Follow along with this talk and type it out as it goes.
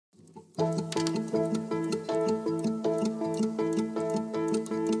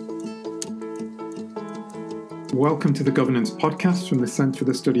Welcome to the Governance Podcast from the Centre for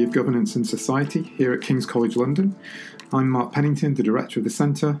the Study of Governance and Society here at King's College London. I'm Mark Pennington, the Director of the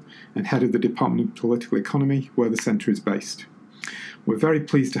Centre and Head of the Department of Political Economy, where the Centre is based. We're very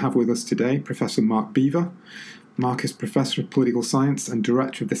pleased to have with us today Professor Mark Bevir. Mark is Professor of Political Science and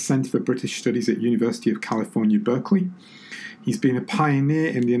Director of the Centre for British Studies at University of California, Berkeley. He's been a pioneer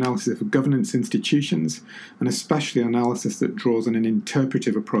in the analysis of governance institutions, and especially analysis that draws on an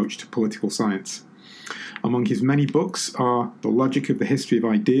interpretive approach to political science. Among his many books are The Logic of the History of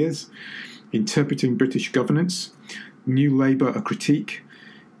Ideas, Interpreting British Governance, New Labour, A Critique,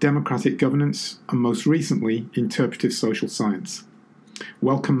 Democratic Governance, and most recently, Interpretive Social Science.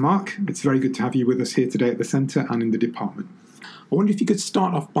 Welcome, Mark. It's very good to have you with us here today at the Centre and in the department. I wonder if you could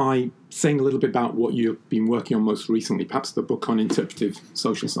start off by saying a little bit about what you've been working on most recently, perhaps the book on interpretive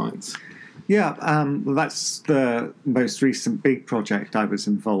social science. Yeah, well, that's the most recent big project I was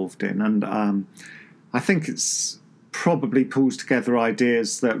involved in, and I think it's probably pulls together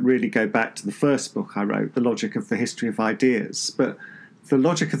ideas that really go back to the first book I wrote, The Logic of the History of Ideas. But The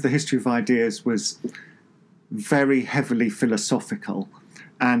Logic of the History of Ideas was very heavily philosophical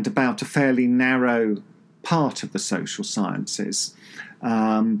and about a fairly narrow part of the social sciences.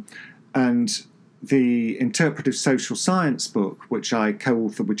 And the Interpretive Social Science book, which I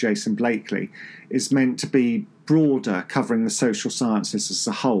co-authored with Jason Blakely, is meant to be broader, covering the social sciences as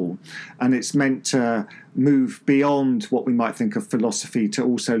a whole. And it's meant to move beyond what we might think of philosophy to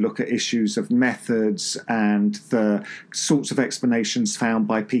also look at issues of methods and the sorts of explanations found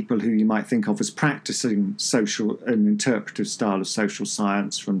by people who you might think of as practicing an interpretive style of social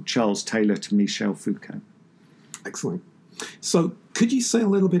science, from Charles Taylor to Michel Foucault. Excellent. So could you say a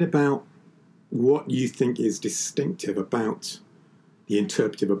little bit about what you think is distinctive about the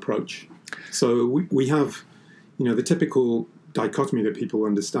interpretive approach? So we have, the typical dichotomy that people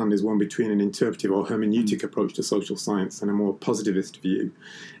understand is one between an interpretive or hermeneutic approach to social science and a more positivist view.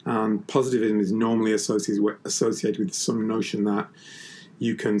 And positivism is normally associated with some notion that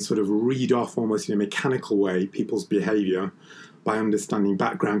you can sort of read off almost in a mechanical way people's behaviour by understanding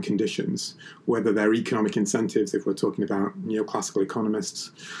background conditions, whether they're economic incentives, if we're talking about neoclassical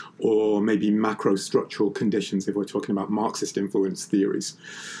economists, or maybe macro-structural conditions, if we're talking about Marxist influence theories.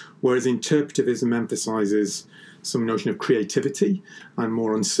 Whereas interpretivism emphasises some notion of creativity and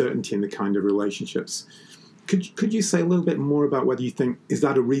more uncertainty in the kind of relationships. Could you say a little bit more about whether you think, is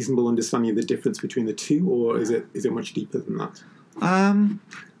that a reasonable understanding of the difference between the two, or is it much deeper than that?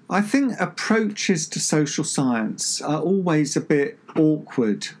 I think approaches to social science are always a bit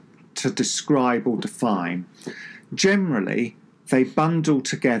awkward to describe or define. Generally, they bundle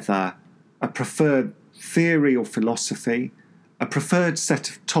together a preferred theory or philosophy, a preferred set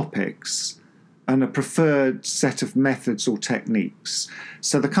of topics, and a preferred set of methods or techniques.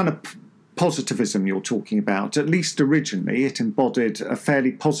 So the kind of positivism you're talking about, at least originally, it embodied a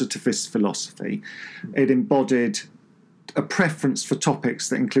fairly positivist philosophy. It embodied a preference for topics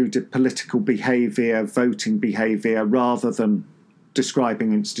that included political behaviour, voting behaviour, rather than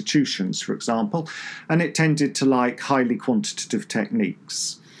describing institutions, for example. And it tended to like highly quantitative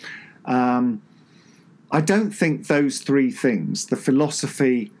techniques. I don't think those three things, the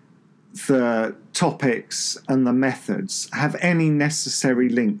philosophy, the topics and the methods, have any necessary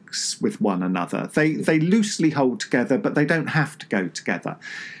links with one another. They loosely hold together, but they don't have to go together.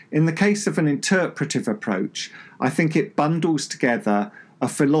 In the case of an interpretive approach, I think it bundles together a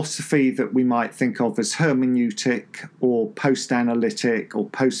philosophy that we might think of as hermeneutic or post-analytic or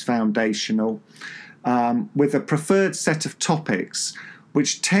post-foundational, with a preferred set of topics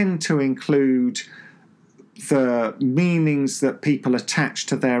which tend to include the meanings that people attach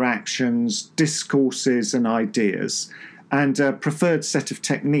to their actions, discourses and ideas, and a preferred set of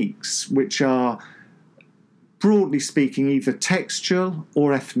techniques which are, broadly speaking, either textual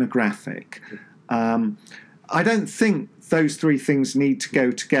or ethnographic. I don't think those three things need to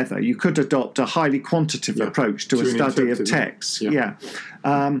go together. You could adopt a highly quantitative approach to a study of text.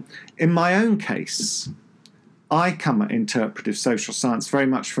 In my own case, I come at interpretive social science very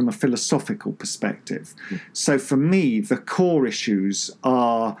much from a philosophical perspective. So for me, the core issues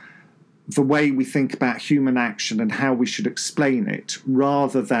are the way we think about human action and how we should explain it,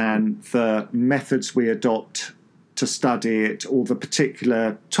 rather than the methods we adopt to study it or the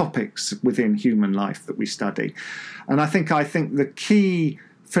particular topics within human life that we study. And I think the key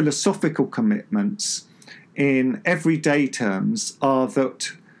philosophical commitments in everyday terms are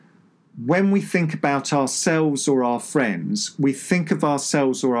that when we think about ourselves or our friends, we think of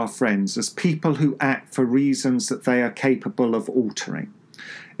ourselves or our friends as people who act for reasons that they are capable of altering.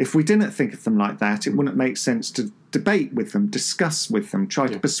 If we didn't think of them like that, it wouldn't make sense to debate with them, discuss with them, try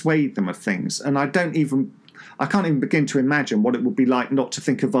to persuade them of things. And I can't even begin to imagine what it would be like not to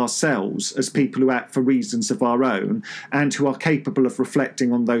think of ourselves as people who act for reasons of our own and who are capable of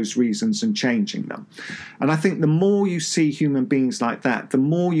reflecting on those reasons and changing them. And I think the more you see human beings like that, the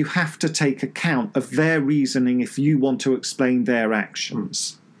more you have to take account of their reasoning if you want to explain their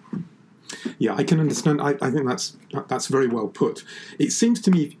actions. Yeah, I can understand. I think that's very well put. It seems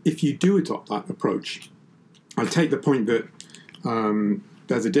to me if you do adopt that approach, I take the point that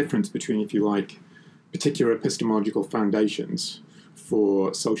there's a difference between, if you like, particular epistemological foundations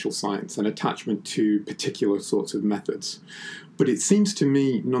for social science and attachment to particular sorts of methods. But it seems to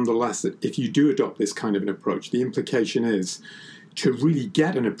me, nonetheless, that if you do adopt this kind of an approach, the implication is to really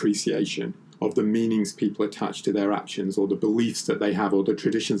get an appreciation of the meanings people attach to their actions or the beliefs that they have or the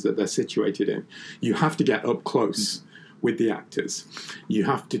traditions that they're situated in. You have to get up close with the actors. You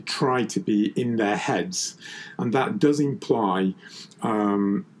have to try to be in their heads. And that does imply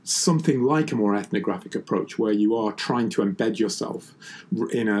something like a more ethnographic approach where you are trying to embed yourself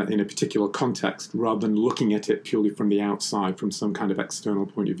in a particular context rather than looking at it purely from the outside, from some kind of external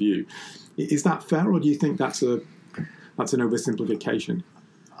point of view. Is that fair, or do you think that's an oversimplification?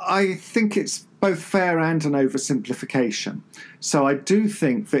 I think it's both fair and an oversimplification. So I do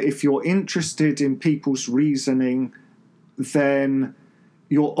think that if you're interested in people's reasoning, then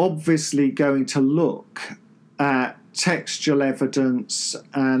you're obviously going to look at textual evidence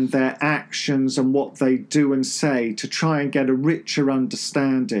and their actions and what they do and say to try and get a richer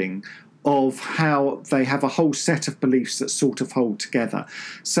understanding of how they have a whole set of beliefs that sort of hold together.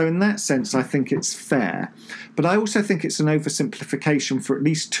 So in that sense, I think it's fair. But I also think it's an oversimplification for at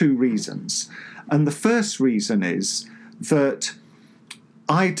least two reasons. And the first reason is that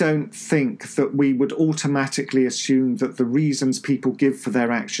I don't think that we would automatically assume that the reasons people give for their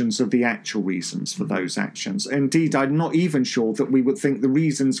actions are the actual reasons for those actions. Indeed, I'm not even sure that we would think the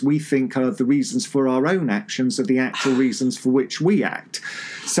reasons we think are the reasons for our own actions are the actual reasons for which we act.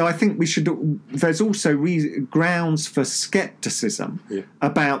 So I think there's also grounds for scepticism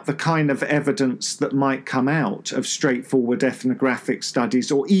about the kind of evidence that might come out of straightforward ethnographic studies,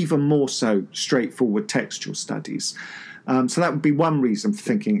 or even more so straightforward textual studies. So that would be one reason for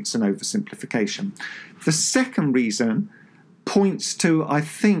thinking it's an oversimplification. The second reason points to, I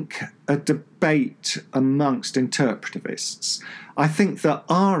think, a debate amongst interpretivists. I think there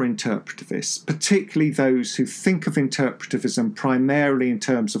are interpretivists, particularly those who think of interpretivism primarily in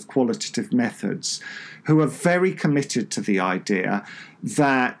terms of qualitative methods, who are very committed to the idea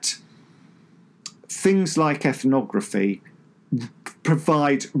that things like ethnography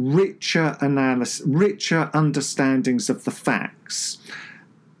provide richer analysis, richer understandings of the facts.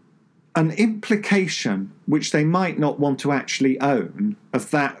 An implication, which they might not want to actually own, of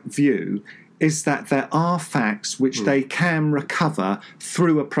that view is that there are facts which they can recover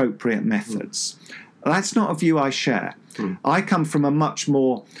through appropriate methods. That's not a view I share. I come from a much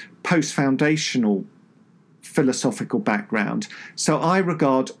more post-foundational philosophical background, so I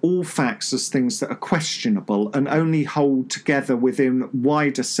regard all facts as things that are questionable and only hold together within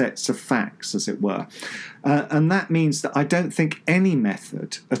wider sets of facts, as it were. And that means that I don't think any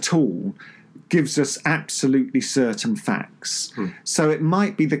method at all gives us absolutely certain facts. So it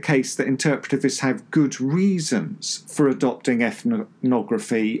might be the case that interpretivists have good reasons for adopting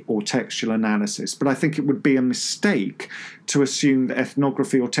ethnography or textual analysis, but I think it would be a mistake to assume that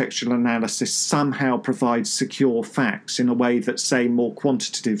ethnography or textual analysis somehow provides secure facts in a way that, say, more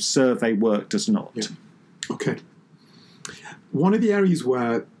quantitative survey work does not. Yeah. Okay. One of the areas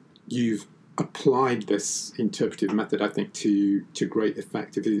where you've applied this interpretive method, I think, to great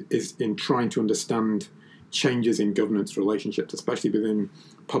effect is in trying to understand changes in governance relationships, especially within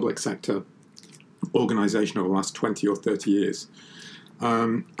public sector organisation over the last 20 or 30 years.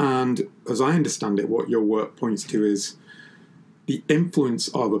 And as I understand it, what your work points to is the influence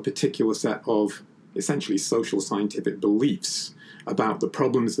of a particular set of essentially social scientific beliefs about the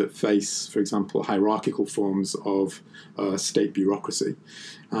problems that face, for example, hierarchical forms of state bureaucracy.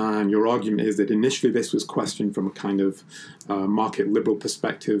 And your argument is that initially this was questioned from a kind of market liberal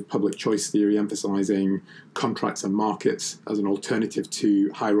perspective, public choice theory, emphasizing contracts and markets as an alternative to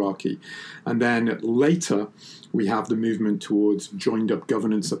hierarchy. And then later, we have the movement towards joined-up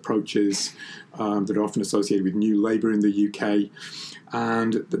governance approaches that are often associated with New Labour in the UK.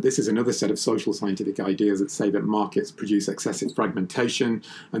 And that this is another set of social scientific ideas that say that markets produce excessive fragmentation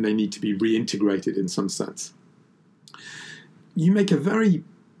and they need to be reintegrated in some sense. You make a very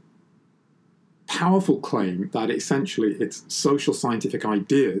powerful claim that essentially it's social scientific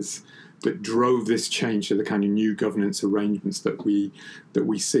ideas that drove this change to the kind of new governance arrangements that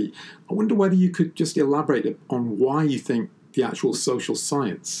we see. I wonder whether you could just elaborate on why you think the actual social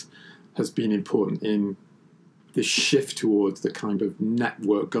science has been important in this shift towards the kind of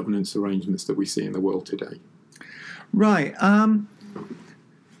network governance arrangements that we see in the world today. Right.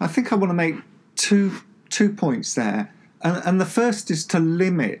 I think I want to make two points there. And the first is to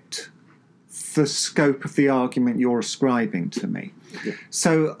limit the scope of the argument you're ascribing to me. Yeah.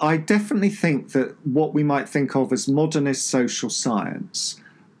 So I definitely think that what we might think of as modernist social science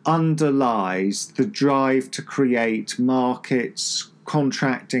underlies the drive to create markets,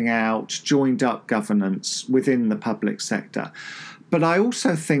 contracting out, joined up governance within the public sector. But I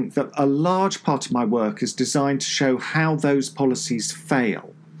also think that a large part of my work is designed to show how those policies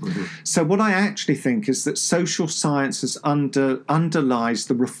fail. Mm-hmm. So what I actually think is that social sciences underlies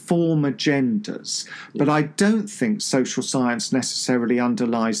the reform agendas, but I don't think social science necessarily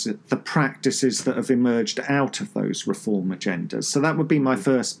underlies the practices that have emerged out of those reform agendas. So that would be my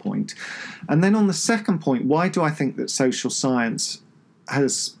first point. And then on the second point, why do I think that social science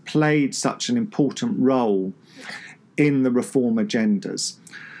has played such an important role in the reform agendas?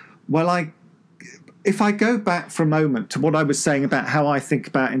 Well, if I go back for a moment to what I was saying about how I think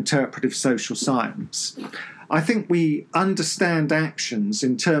about interpretive social science, I think we understand actions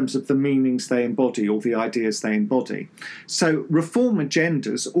in terms of the meanings they embody or the ideas they embody. So reform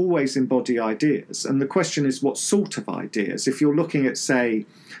agendas always embody ideas, and the question is what sort of ideas. If you're looking at, say,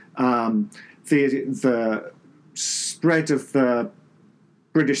 the spread of the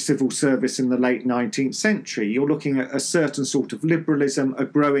British civil service in the late 19th century, you're looking at a certain sort of liberalism, a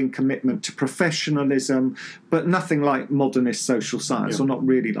growing commitment to professionalism, but nothing like modernist social science, or not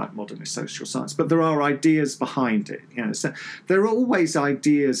really like modernist social science. But there are ideas behind it. So there are always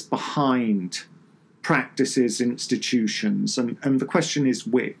ideas behind practices, institutions, and the question is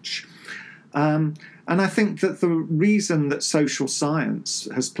which. And I think that the reason that social science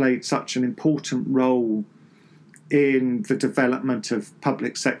has played such an important role in the development of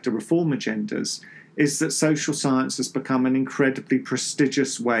public sector reform agendas is that social science has become an incredibly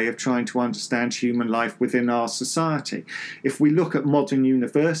prestigious way of trying to understand human life within our society. If we look at modern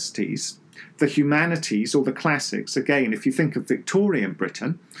universities, the humanities or the classics, again, if you think of Victorian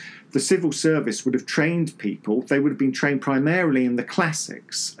Britain, the civil service would have trained people, they would have been trained primarily in the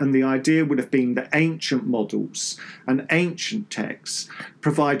classics, and the idea would have been that ancient models and ancient texts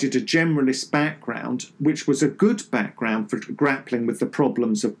provided a generalist background, which was a good background for grappling with the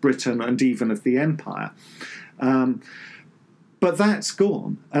problems of Britain and even of the empire. But that's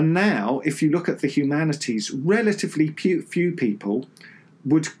gone. And now, if you look at the humanities, relatively few people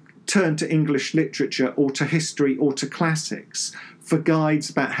would turn to English literature or to history or to classics for guides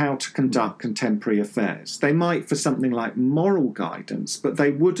about how to conduct contemporary affairs. They might for something like moral guidance, but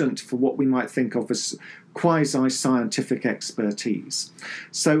they wouldn't for what we might think of as quasi-scientific expertise.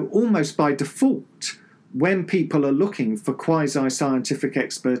 So almost by default, when people are looking for quasi-scientific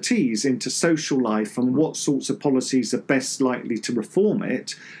expertise into social life and what sorts of policies are best likely to reform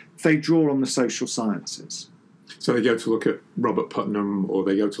it, they draw on the social sciences. So they go to look at Robert Putnam, or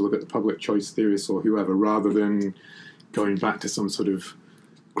they go to look at the public choice theorists or whoever, rather than going back to some sort of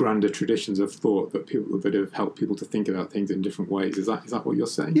grander traditions of thought that have helped people to think about things in different ways. Is that what you're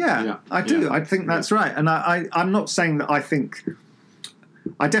saying? Yeah, I do. Yeah. I think that's right. And I'm not saying that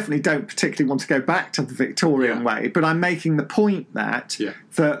I definitely don't particularly want to go back to the Victorian way, but I'm making the point that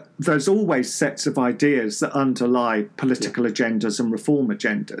there's always sets of ideas that underlie political agendas and reform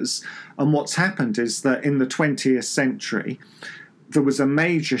agendas. And what's happened is that in the 20th century, there was a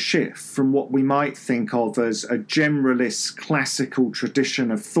major shift from what we might think of as a generalist classical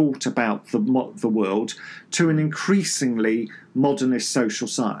tradition of thought about the world to an increasingly modernist social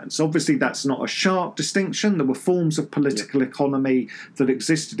science. Obviously, that's not a sharp distinction. There were forms of political economy that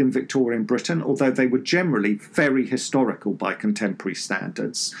existed in Victorian Britain, although they were generally very historical by contemporary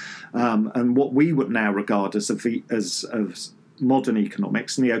standards. And what we would now regard as modern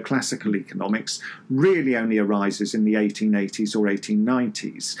economics, neoclassical economics, really only arises in the 1880s or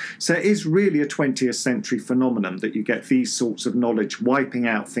 1890s. So it is really a 20th century phenomenon that you get these sorts of knowledge wiping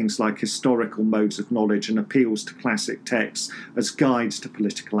out things like historical modes of knowledge and appeals to classic texts as guides to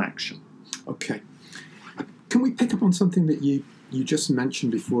political action. Okay. Can we pick up on something that you just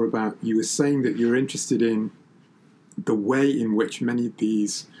mentioned before about, you were saying that you're interested in the way in which many of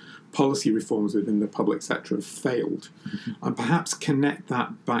these policy reforms within the public sector have failed, and perhaps connect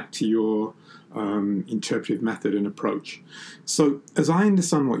that back to your interpretive method and approach. So as I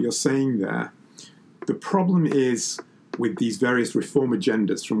understand what you're saying there, the problem is with these various reform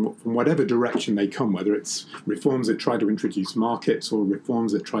agendas from whatever direction they come, whether it's reforms that try to introduce markets or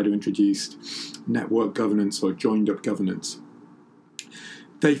reforms that try to introduce network governance or joined-up governance,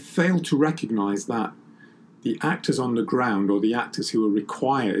 they fail to recognise that the actors on the ground, or the actors who are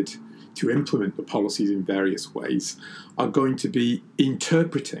required to implement the policies in various ways, are going to be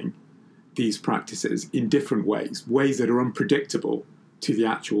interpreting these practices in different ways that are unpredictable to the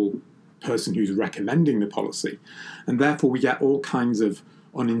actual person who's recommending the policy. And therefore we get all kinds of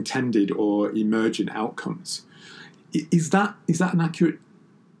unintended or emergent outcomes. Is that an accurate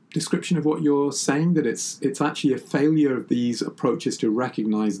description of what you're saying, that it's actually a failure of these approaches to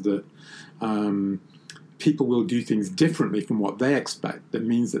recognise that people will do things differently from what they expect, that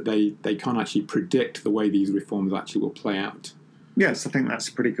means that they can't actually predict the way these reforms actually will play out? Yes, I think that's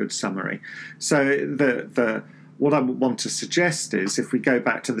a pretty good summary. So what I would want to suggest is, if we go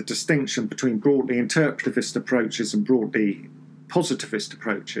back to the distinction between broadly interpretivist approaches and broadly positivist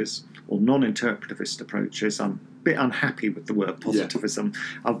approaches, or non-interpretivist approaches, I'm a bit unhappy with the word positivism.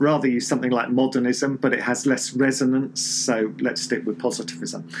 Yeah. I'd rather use something like modernism, but it has less resonance, so let's stick with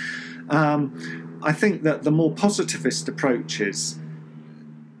positivism. I think that the more positivist approaches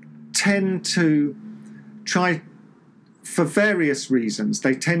tend to try, for various reasons,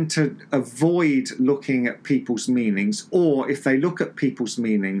 they tend to avoid looking at people's meanings, or if they look at people's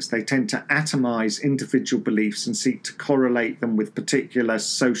meanings, they tend to atomise individual beliefs and seek to correlate them with particular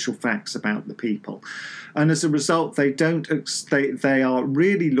social facts about the people. And as a result, they are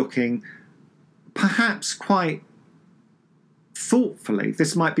really looking, perhaps quite thoughtfully,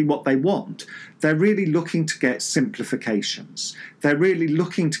 this might be what they want, they're really looking to get simplifications. They're really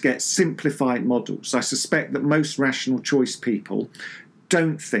looking to get simplified models. I suspect that most rational choice people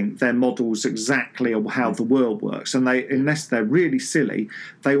don't think their models exactly how the world works, and unless they're really silly,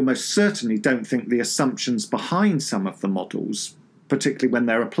 they almost certainly don't think the assumptions behind some of the models, particularly when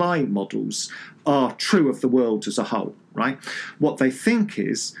they're applying models, are true of the world as a whole, right? What they think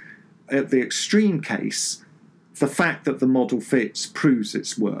is, at the extreme case, the fact that the model fits proves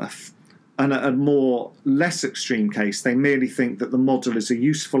its worth. And at a more less extreme case, they merely think that the model is a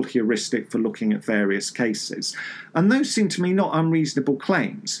useful heuristic for looking at various cases. And those seem to me not unreasonable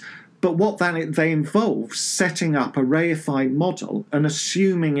claims. But what they involve setting up a reified model and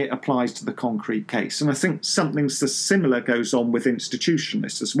assuming it applies to the concrete case. And I think something similar goes on with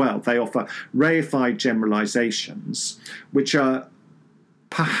institutionalists as well. They offer reified generalizations, which are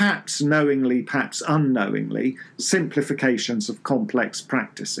perhaps knowingly, perhaps unknowingly, simplifications of complex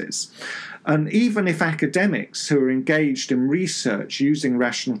practices. And even if academics who are engaged in research using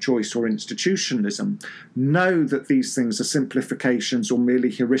rational choice or institutionalism know that these things are simplifications or merely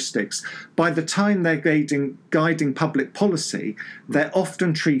heuristics, by the time they're guiding public policy, they're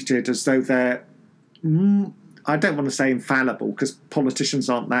often treated as though they're, I don't want to say infallible, because politicians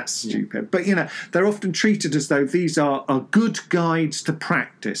aren't that stupid, but they're often treated as though these are good guides to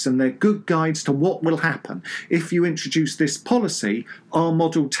practice, and they're good guides to what will happen. If you introduce this policy, our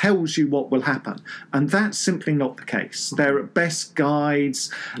model tells you what will happen. And that's simply not the case. They're at best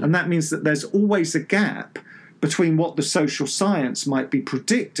guides, and that means that there's always a gap between what the social science might be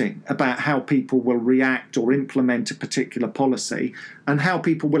predicting about how people will react or implement a particular policy and how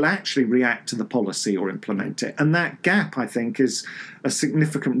people will actually react to the policy or implement it. And that gap, I think, is a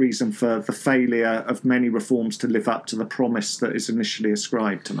significant reason for the failure of many reforms to live up to the promise that is initially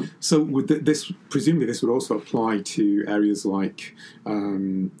ascribed to them. So presumably this would also apply to areas like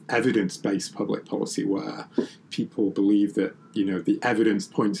evidence-based public policy, where people believe that the evidence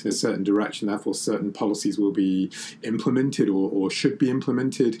points in a certain direction, therefore certain policies will be implemented or should be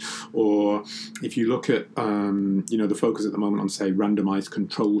implemented. Or if you look at the focus at the moment on, say, randomized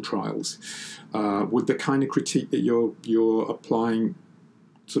control trials, would the kind of critique that you're applying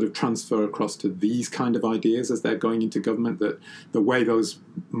sort of transfer across to these kind of ideas as they're going into government, that the way those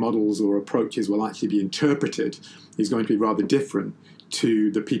models or approaches will actually be interpreted is going to be rather different to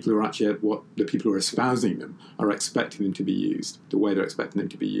the people who are actually the people who are espousing them are expecting them to be used, the way they're expecting them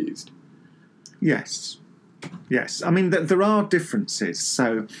to be used? Yes. I mean, there are differences.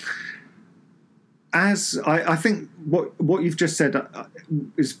 So, as I think what you've just said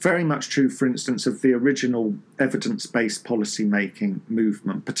is very much true, for instance, of the original evidence-based policy-making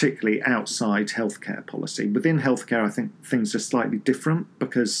movement, particularly outside healthcare policy. Within healthcare, I think things are slightly different,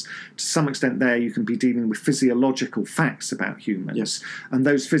 because to some extent there you can be dealing with physiological facts about humans. Yes. And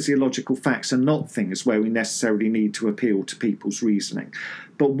those physiological facts are not things where we necessarily need to appeal to people's reasoning.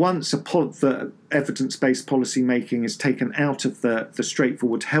 But once the evidence-based policy making is taken out of the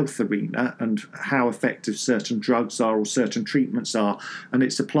straightforward health arena and how effective certain drugs are or certain treatments are, and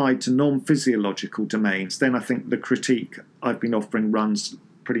it's applied to non-physiological domains, then I think the critique I've been offering runs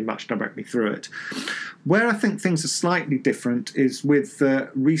pretty much directly through it. Where I think things are slightly different is with the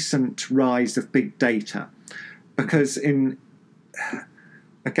recent rise of big data, because again,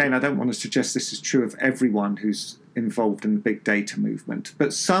 I don't want to suggest this is true of everyone who's involved in the big data movement,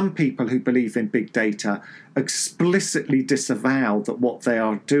 but some people who believe in big data explicitly disavow that what they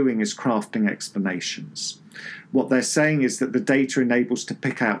are doing is crafting explanations. What they're saying is that the data enables to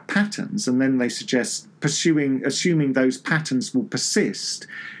pick out patterns, and then they suggest assuming those patterns will persist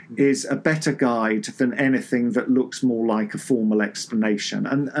is a better guide than anything that looks more like a formal explanation.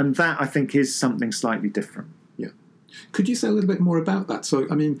 And that, I think, is something slightly different. Could you say a little bit more about that? So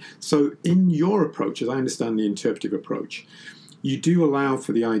in your approach, as I understand the interpretive approach, you do allow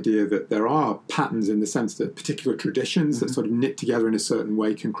for the idea that there are patterns in the sense that particular traditions that sort of knit together in a certain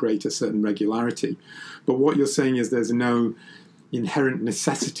way can create a certain regularity. But what you're saying is there's no inherent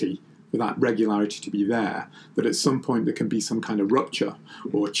necessity for that regularity to be there, that at some point there can be some kind of rupture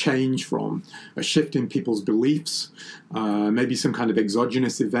or change from a shift in people's beliefs, maybe some kind of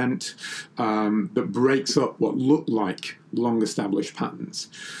exogenous event that breaks up what look like long-established patterns.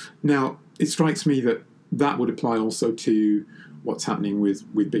 Now, it strikes me that that would apply also to what's happening with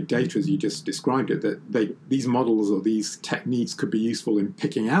big data, as you just described it, that these models or these techniques could be useful in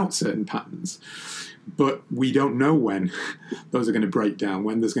picking out certain patterns, but we don't know when those are going to break down,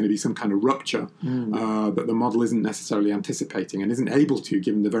 when there's going to be some kind of rupture that the model isn't necessarily anticipating and isn't able to,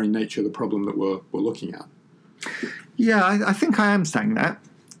 given the very nature of the problem that we're looking at. Yeah, I think I am saying that.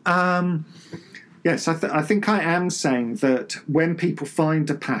 Yes, I think I am saying that when people find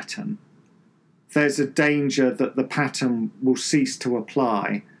a pattern, there's a danger that the pattern will cease to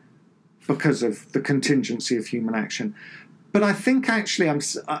apply because of the contingency of human action. But I think actually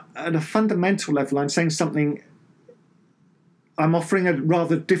at a fundamental level, I'm saying something, I'm offering a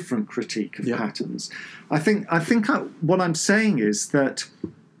rather different critique of patterns. I think what I'm saying is that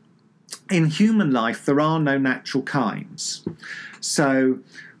in human life, there are no natural kinds. So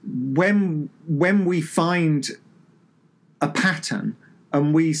when we find a pattern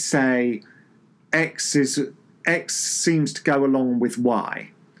and we say X seems to go along with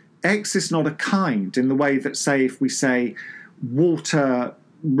Y, X is not a kind in the way that, say, if we say water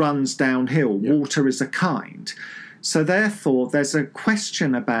runs downhill, water is a kind. So therefore, there's a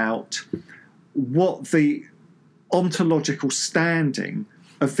question about what the ontological standing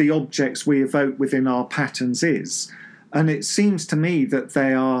of the objects we evoke within our patterns is. And it seems to me that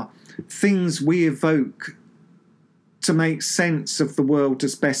they are things we evoke to make sense of the world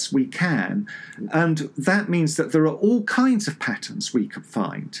as best we can. And that means that there are all kinds of patterns we could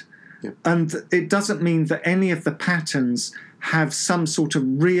find. And it doesn't mean that any of the patterns have some sort of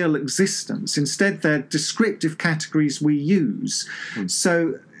real existence. Instead, they're descriptive categories we use.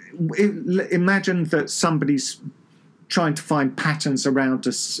 So imagine that somebody's trying to find patterns around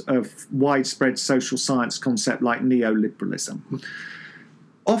us of widespread social science concept like neoliberalism.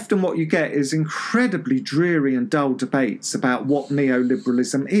 Often what you get is incredibly dreary and dull debates about what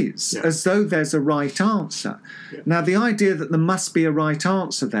neoliberalism is, as though there's a right answer. Now, the idea that there must be a right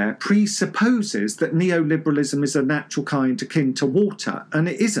answer there presupposes that neoliberalism is a natural kind akin to water, and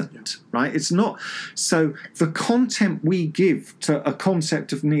it isn't, right? It's not. So the content we give to a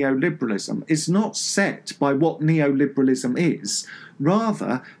concept of neoliberalism is not set by what neoliberalism is.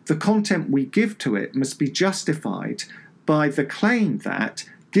 Rather, the content we give to it must be justified by the claim that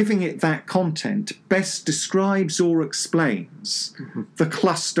giving it that content best describes or explains the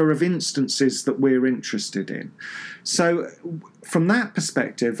cluster of instances that we're interested in. So from that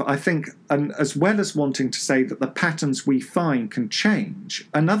perspective, I think, and as well as wanting to say that the patterns we find can change,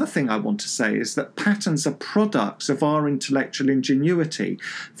 another thing I want to say is that patterns are products of our intellectual ingenuity.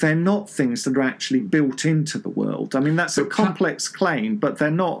 They're not things that are actually built into the world. I mean, that's a complex claim, but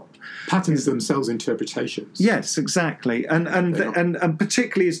they're not. Patterns themselves interpretations. Yes, exactly. And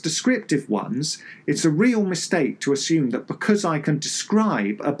particularly as descriptive ones, it's a real mistake to assume that because I can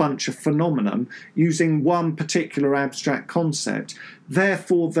describe a bunch of phenomenon using one particular abstract concept,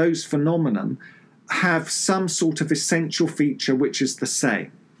 therefore those phenomenon have some sort of essential feature which is the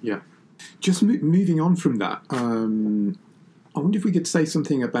same. Yeah. Just moving on from that, I wonder if we could say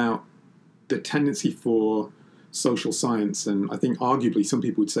something about the tendency for social science, and I think arguably some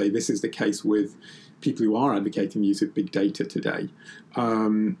people would say this is the case with people who are advocating the use of big data today.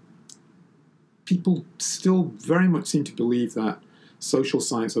 People still very much seem to believe that social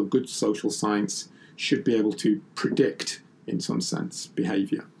science or good social science should be able to predict in some sense,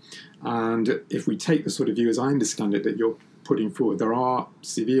 behaviour. And if we take the sort of view, as I understand it, that you're putting forward, there are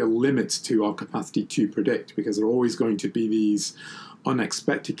severe limits to our capacity to predict, because there are always going to be these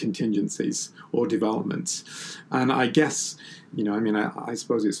unexpected contingencies or developments. And I guess, I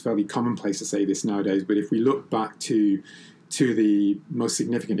suppose it's fairly commonplace to say this nowadays, but if we look back to the most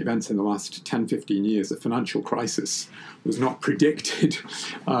significant events in the last 10, 15 years, the financial crisis was not predicted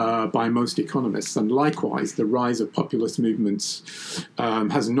by most economists. And likewise, the rise of populist movements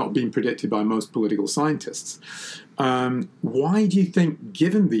has not been predicted by most political scientists. Why do you think,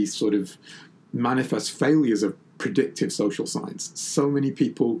 given these sort of manifest failures of predictive social science, so many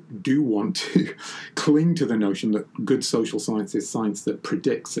people do want to cling to the notion that good social science is science that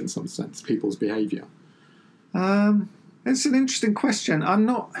predicts, in some sense, people's behaviour? It's an interesting question. I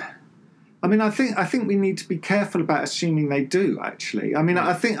think we need to be careful about assuming they do, actually.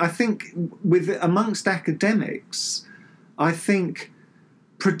 I think amongst academics, I think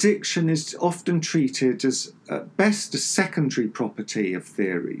prediction is often treated as, at best, a secondary property of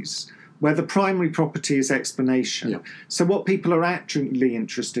theories, where the primary property is explanation. Yeah. So what people are actually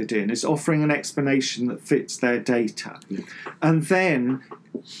interested in is offering an explanation that fits their data. Yeah. And then,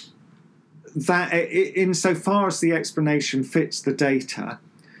 that insofar as the explanation fits the data,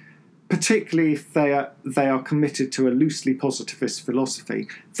 particularly if they are committed to a loosely positivist philosophy,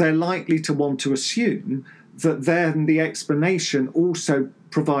 they're likely to want to assume that then the explanation also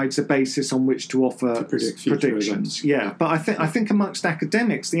provides a basis on which to offer predictions. Yeah, but I think amongst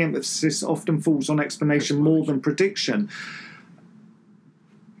academics, the emphasis often falls on explanation more than prediction.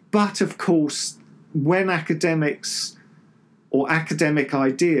 But of course, when academics or academic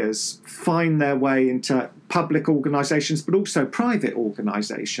ideas find their way into public organisations, but also private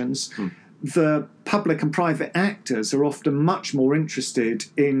organisations, the public and private actors are often much more interested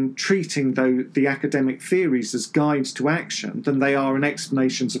in treating the academic theories as guides to action than they are in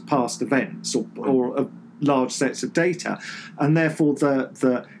explanations of past events or of large sets of data. And therefore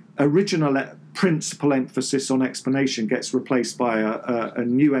the original principal emphasis on explanation gets replaced by a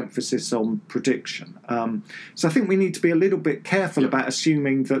new emphasis on prediction. So I think we need to be a little bit careful about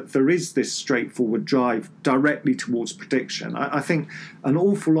assuming that there is this straightforward drive directly towards prediction. I think an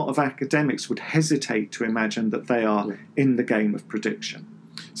awful lot of academics would hesitate to imagine that they are in the game of prediction.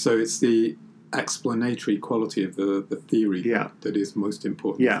 So it's the explanatory quality of the theory that is most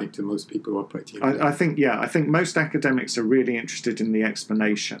important, I think, to most people operating. I think most academics are really interested in the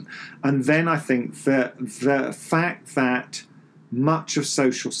explanation. And then I think that the fact that much of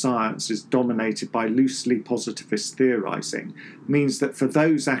social science is dominated by loosely positivist theorising means that for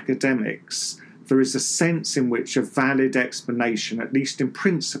those academics, there is a sense in which a valid explanation, at least in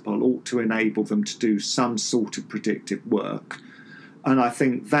principle, ought to enable them to do some sort of predictive work. And I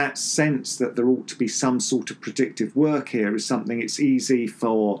think that sense that there ought to be some sort of predictive work here is something it's easy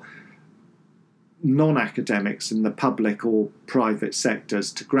for non-academics in the public or private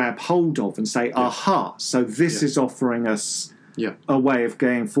sectors to grab hold of and say, aha, so this is offering us a way of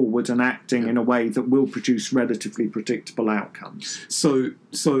going forward and acting in a way that will produce relatively predictable outcomes. So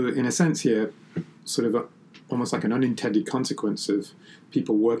in a sense here, sort of almost like an unintended consequence of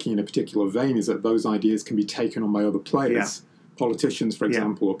people working in a particular vein is that those ideas can be taken on by other players. Politicians, for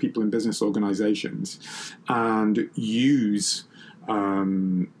example, or people in business organisations, and use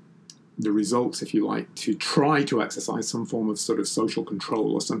the results, if you like, to try to exercise some form of sort of social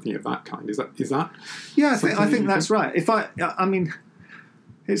control or something of that kind. Is that? Yeah, I think that's right. I mean,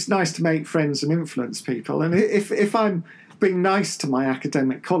 it's nice to make friends and influence people, and if I'm being nice to my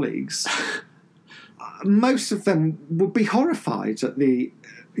academic colleagues, most of them would be horrified at the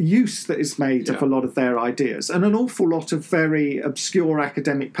use that is made of a lot of their ideas, and an awful lot of very obscure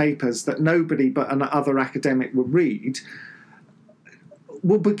academic papers that nobody but an other academic would read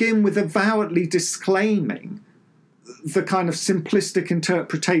will begin with avowedly disclaiming the kind of simplistic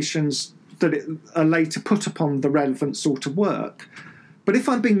interpretations that are later put upon the relevant sort of work. But if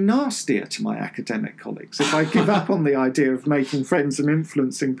I'm being nastier to my academic colleagues, if I give up on the idea of making friends and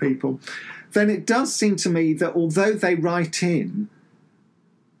influencing people, then it does seem to me that although they write in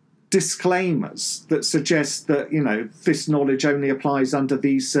disclaimers that suggest that, this knowledge only applies under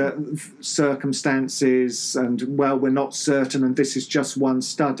these circumstances, and, well, we're not certain, and this is just one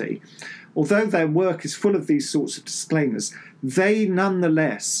study. Although their work is full of these sorts of disclaimers, they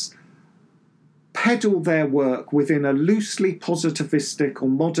nonetheless peddle their work within a loosely positivistic or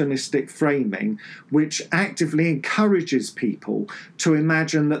modernistic framing which actively encourages people to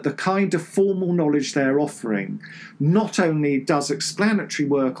imagine that the kind of formal knowledge they're offering not only does explanatory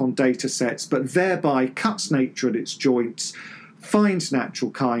work on data sets, but thereby cuts nature at its joints, finds natural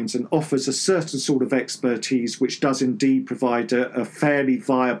kinds and offers a certain sort of expertise which does indeed provide a fairly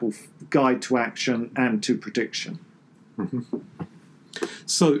viable guide to action and to prediction. Mm-hmm.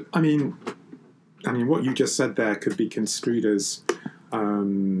 So, I mean, what you just said there could be construed as,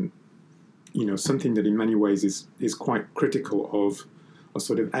 something that in many ways is quite critical of a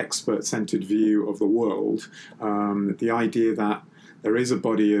sort of expert-centered view of the world. The idea that there is a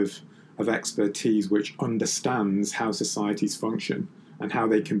body of expertise which understands how societies function and how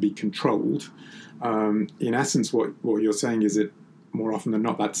they can be controlled. In essence, what you're saying is that more often than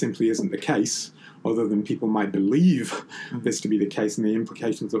not, that simply isn't the case, other than people might believe this to be the case and the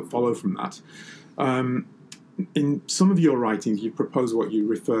implications that follow from that. In some of your writings, you propose what you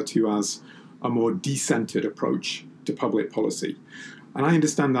refer to as a more decentered approach to public policy. And I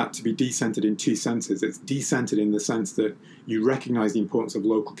understand that to be decentered in two senses. It's decentered in the sense that you recognize the importance of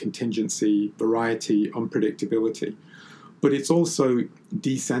local contingency, variety, unpredictability. But it's also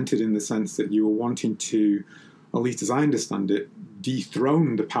decentered in the sense that you are wanting to, at least as I understand it,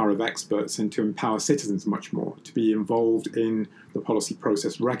 dethrone the power of experts and to empower citizens much more, to be involved in the policy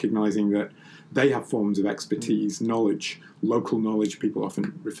process, recognizing that they have forms of expertise, knowledge, local knowledge, people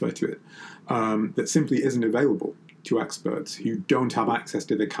often refer to it, that simply isn't available to experts who don't have access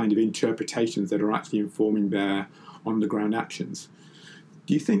to the kind of interpretations that are actually informing their on-the-ground actions.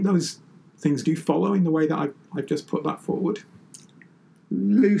 Do you think those things do follow in the way that I've just put that forward?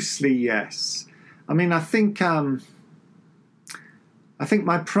 Loosely, yes. I mean, I think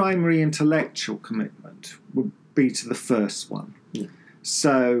my primary intellectual commitment would be to the first one. Yeah.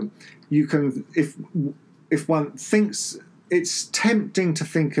 So you can, if one thinks, it's tempting to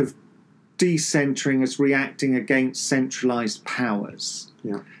think of decentering as reacting against centralised powers.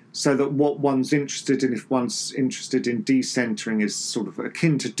 Yeah. So that what one's interested in, if one's interested in decentering, is sort of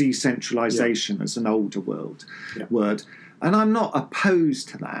akin to decentralisation as an older word. And I'm not opposed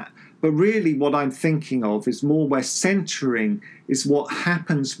to that. But really what I'm thinking of is more where centering is what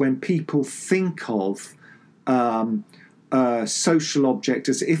happens when people think of social object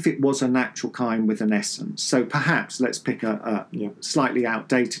as if it was a natural kind with an essence. So perhaps, let's pick a slightly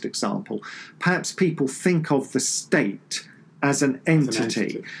outdated example, perhaps people think of the state as an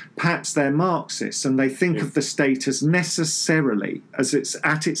entity. Perhaps they're Marxists and they think of the state as necessarily, as it's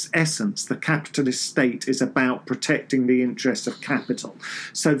at its essence, the capitalist state is about protecting the interests of capital.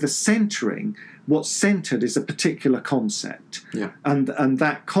 So the centering, what's centred is a particular concept. And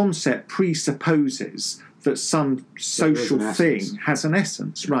that concept presupposes that some social thing has an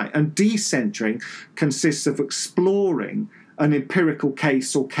essence, right? And decentering consists of exploring an empirical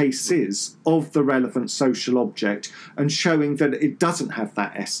case or cases of the relevant social object and showing that it doesn't have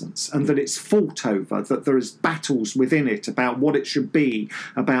that essence and that it's fought over, that there is battles within it about what it should be,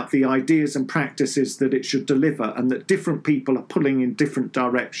 about the ideas and practices that it should deliver, and that different people are pulling in different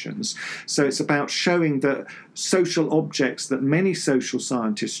directions. So it's about showing that social objects that many social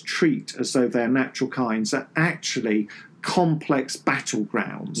scientists treat as though they're natural kinds are actually complex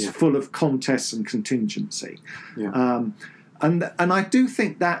battlegrounds full of contests and contingency. And I do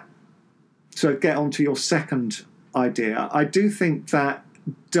think that, to get on to your second idea, I do think that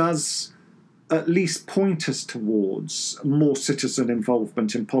does at least point us towards more citizen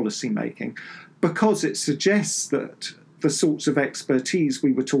involvement in policy making, because it suggests that the sorts of expertise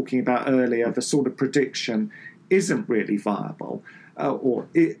we were talking about earlier, the sort of prediction, isn't really viable, or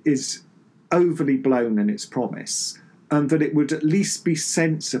it is overly blown in its promise, and that it would at least be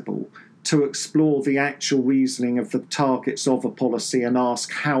sensible to explore the actual reasoning of the targets of a policy and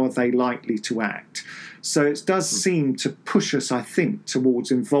ask how are they likely to act. So it does seem to push us, I think,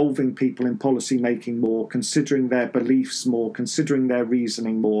 towards involving people in policy making more, considering their beliefs more, considering their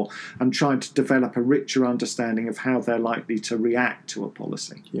reasoning more, and trying to develop a richer understanding of how they're likely to react to a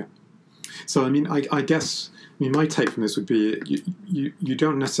policy. So, I guess my take from this would be you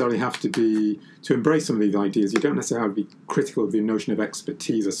don't necessarily have to embrace some of these ideas. You don't necessarily have to be critical of the notion of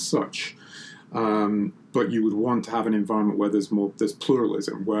expertise as such, but you would want to have an environment where there's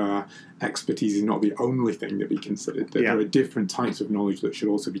pluralism, where expertise is not the only thing that be considered. That there are different types of knowledge that should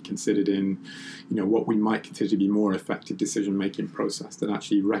also be considered in, what we might consider to be more effective decision-making process that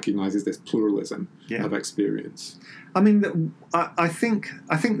actually recognises this pluralism of experience. I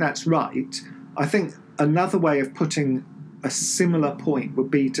think that's right. I think another way of putting a similar point would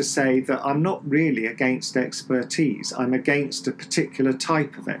be to say that I'm not really against expertise. I'm against a particular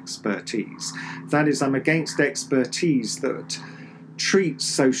type of expertise. That is, I'm against expertise that treats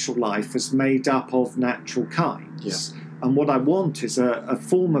social life as made up of natural kinds. And what I want is a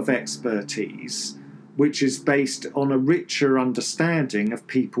form of expertise which is based on a richer understanding of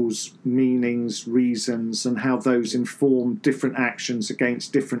people's meanings, reasons, and how those inform different actions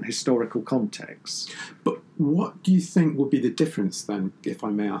against different historical contexts. But what do you think would be the difference then, if I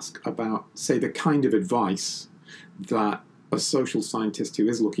may ask, about, say, the kind of advice that a social scientist who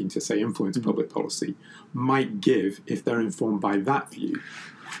is looking to, say, influence public policy might give if they're informed by that view,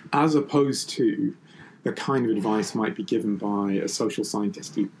 as opposed to the kind of advice might be given by a social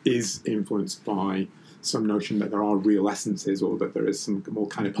scientist who is influenced by some notion that there are real essences, or that there is some more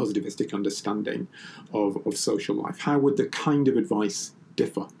kind of positivistic understanding of social life? How would the kind of advice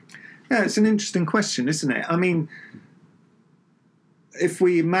differ? Yeah, it's an interesting question, isn't it? I mean, if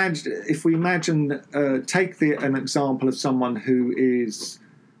we imagine, take an example of someone who is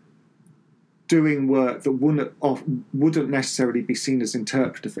doing work that wouldn't necessarily be seen as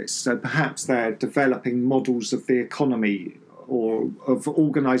interpretivist. So perhaps they're developing models of the economy or of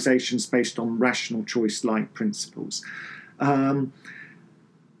organisations based on rational choice-like principles.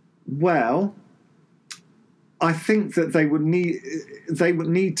 Well, I think that they would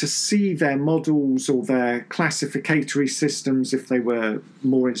need to see their models or their classificatory systems, if they were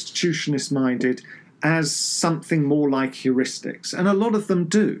more institutionalist-minded, as something more like heuristics. And a lot of them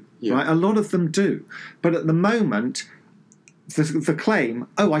do, right? A lot of them do. But at the moment, the claim,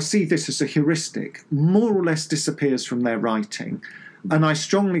 I see this as a heuristic, more or less disappears from their writing. And I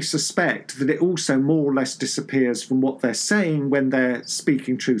strongly suspect that it also more or less disappears from what they're saying when they're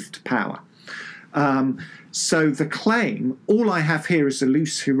speaking truth to power. So the claim, all I have here is a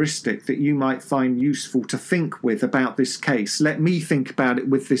loose heuristic that you might find useful to think with about this case. Let me think about it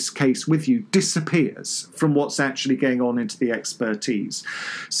with this case with you, disappears from what's actually going on into the expertise.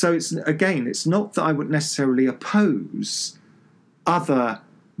 So it's not that I would necessarily oppose other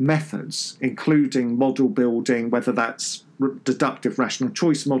methods, including model building, whether that's deductive rational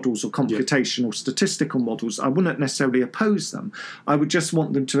choice models or computational statistical models. I wouldn't necessarily oppose them. I would just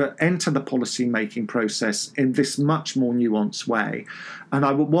want them to enter the policy-making process in this much more nuanced way. And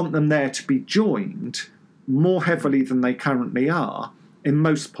I would want them there to be joined more heavily than they currently are in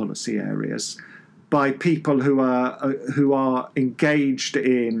most policy areas by people who are engaged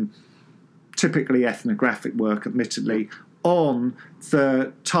in typically ethnographic work, admittedly, on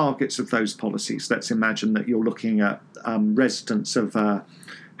the targets of those policies. Let's imagine that you're looking at residents of a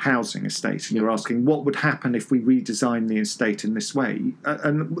housing estate and you're asking what would happen if we redesign the estate in this way.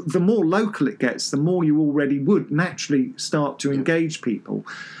 And the more local it gets, the more you already would naturally start to engage people.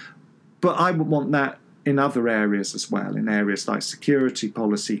 But I would want that in other areas as well, in areas like security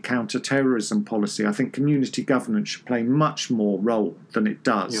policy, counter-terrorism policy. I think community governance should play much more role than it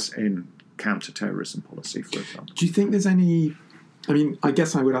does in counter-terrorism policy, for example. Do you think there's any... I mean, I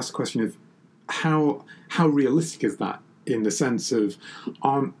guess I would ask the question of how realistic is that, in the sense of,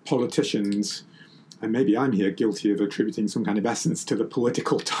 aren't politicians, and maybe I'm here guilty of attributing some kind of essence to the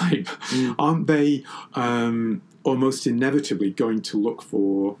political type, aren't they almost inevitably going to look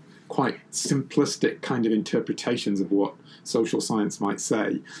for quite simplistic kind of interpretations of what social science might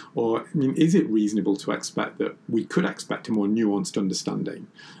say? Or, I mean, is it reasonable to expect that we could expect a more nuanced understanding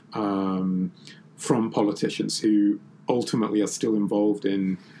from politicians who ultimately are still involved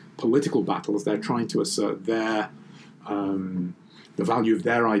in political battles? They're trying to assert their the value of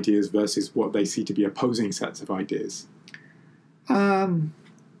their ideas versus what they see to be opposing sets of ideas. The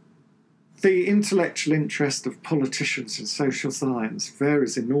intellectual interest of politicians in social science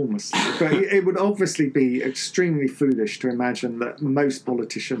varies enormously, but it would obviously be extremely foolish to imagine that most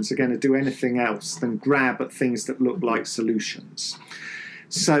politicians are going to do anything else than grab at things that look like solutions.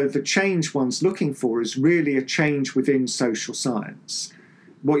 So the change one's looking for is really a change within social science.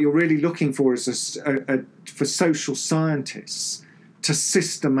 What you're really looking for is for social scientists to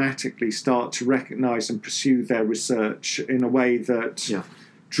systematically start to recognise and pursue their research in a way that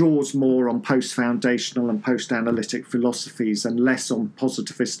draws more on post-foundational and post-analytic philosophies and less on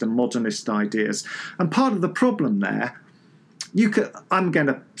positivist and modernist ideas. And part of the problem there, I'm going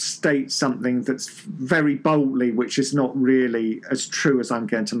to state something that's very boldly, which is not really as true as I'm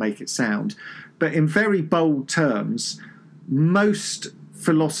going to make it sound, but in very bold terms, most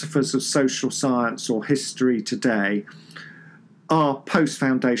philosophers of social science or history today are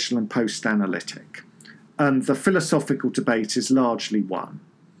post-foundational and post-analytic. And the philosophical debate is largely one.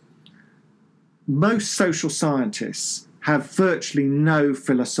 Most social scientists have virtually no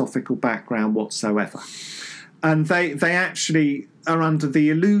philosophical background whatsoever. And they actually are under the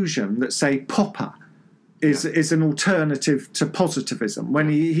illusion that, say, Popper is an alternative to positivism, when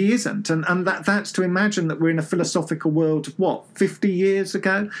he isn't. And that's to imagine that we're in a philosophical world of, 50 years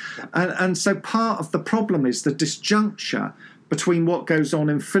ago? And so part of the problem is the disjuncture between what goes on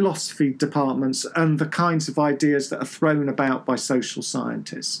in philosophy departments and the kinds of ideas that are thrown about by social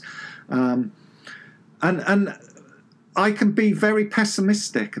scientists. And I can be very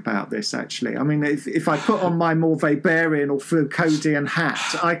pessimistic about this, actually. I mean, if I put on my more Weberian or Foucauldian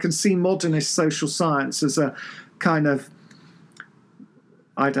hat, I can see modernist social science as a kind of,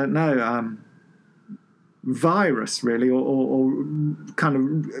 I don't know, virus, really, or kind of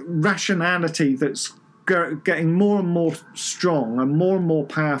rationality that's getting more and more strong and more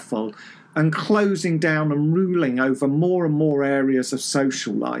powerful and closing down and ruling over more and more areas of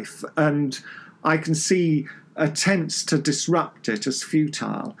social life. And I can see attempts to disrupt it as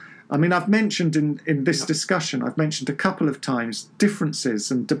futile. I mean, I've mentioned in this discussion, I've mentioned a couple of times differences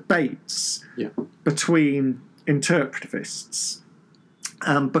and debates between interpretivists.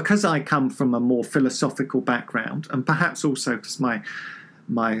 Because I come from a more philosophical background, and perhaps also because my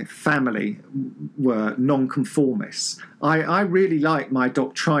family were nonconformists, I really like my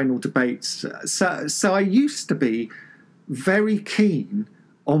doctrinal debates. So I used to be very keen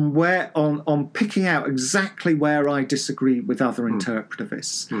on picking out exactly where I disagree with other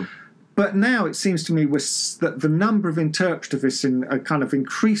interpretivists. But now it seems to me that the number of interpretivists in a kind of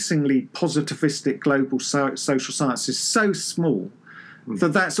increasingly positivistic global social science is so small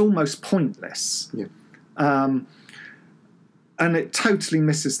that that's almost pointless. And it totally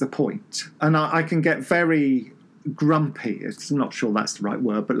misses the point. And I can get very grumpy. I'm not sure that's the right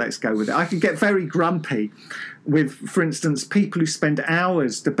word, but let's go with it. I can get very grumpy with, for instance, people who spend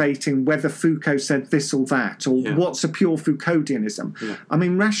hours debating whether Foucault said this or that, or what's a pure Foucauldianism. I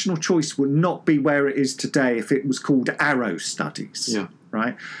mean, rational choice would not be where it is today if it was called Arrow Studies,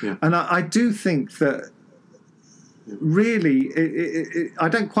 right? And I do think that really, I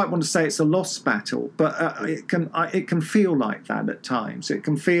don't quite want to say it's a lost battle, but it can feel like that at times. It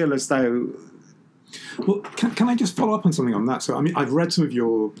can feel as though. Well, can I just follow up on something on that? So, I mean, I've read some of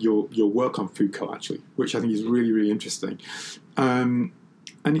your work on Foucault, actually, which I think is really, really interesting. And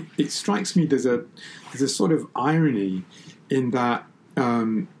it strikes me there's a sort of irony in that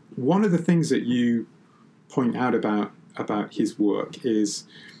one of the things that you point out about his work is,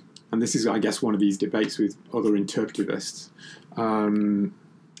 and this is, I guess, one of these debates with other interpretivists,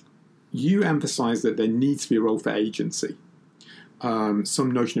 you emphasize that there needs to be a role for agency.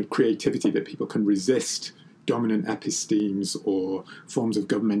 Some notion of creativity, that people can resist dominant epistemes or forms of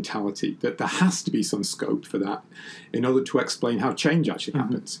governmentality, that there has to be some scope for that in order to explain how change actually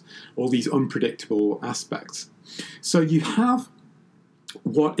happens, all these unpredictable aspects. So you have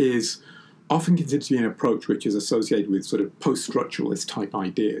what is often considered to be an approach which is associated with sort of post-structuralist type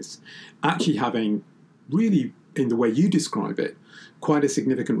ideas, actually having really, in the way you describe it, quite a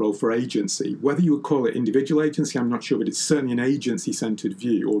significant role for agency. Whether you would call it individual agency, I'm not sure, but it's certainly an agency-centred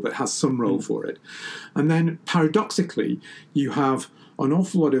view, or that has some role for it. And then, paradoxically, you have an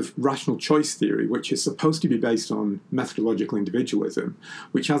awful lot of rational choice theory, which is supposed to be based on methodological individualism,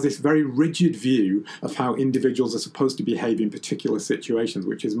 which has this very rigid view of how individuals are supposed to behave in particular situations,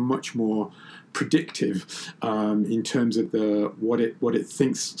 which is much more predictive in terms of what it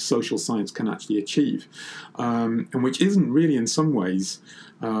thinks social science can actually achieve, and which isn't really, in some ways,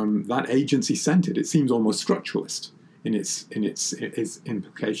 that agency-centered. It seems almost structuralist in its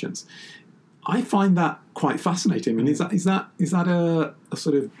implications. I find that quite fascinating. I mean, is that a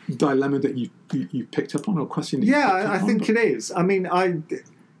sort of dilemma that you picked up on, or question? That I think it is. I mean,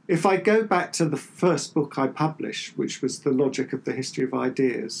 if I go back to the first book I published, which was The Logic of the History of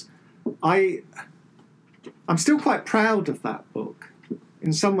Ideas, I'm still quite proud of that book.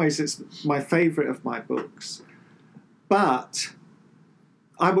 In some ways, it's my favourite of my books. But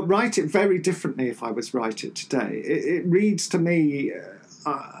I would write it very differently if I was write it today. It reads to me,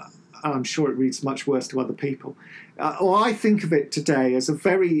 I'm sure it reads much worse to other people, or I think of it today as a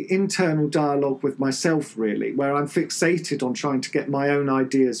very internal dialogue with myself, really, where I'm fixated on trying to get my own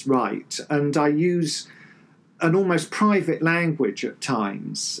ideas right. And I use an almost private language at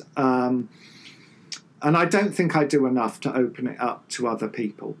times. And I don't think I do enough to open it up to other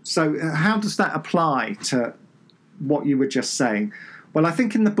people. So how does that apply to what you were just saying? Well, I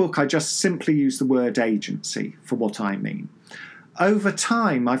think in the book I just simply use the word agency for what I mean. Over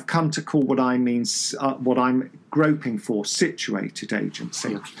time, I've come to call what I mean, what I'm groping for, situated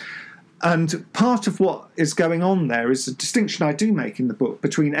agency. And part of what is going on there is a distinction I do make in the book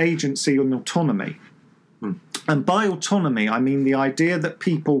between agency and autonomy. And by autonomy, I mean the idea that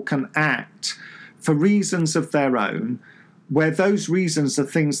people can act for reasons of their own where those reasons are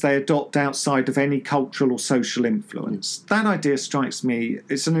things they adopt outside of any cultural or social influence. That idea strikes me,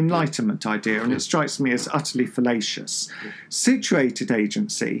 it's an Enlightenment idea, and it strikes me as utterly fallacious. Situated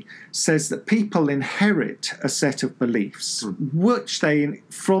agency says that people inherit a set of beliefs, which they,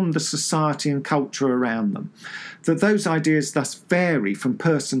 from the society and culture around them, that those ideas thus vary from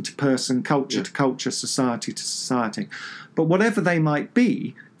person to person, culture to culture, society to society. But whatever they might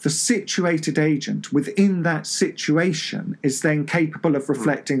be, the situated agent within that situation is then capable of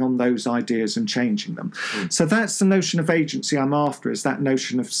reflecting on those ideas and changing them. So that's the notion of agency I'm after, is that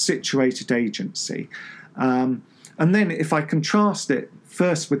notion of situated agency. And then if I contrast it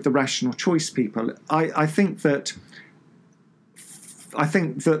first with the rational choice people, I think that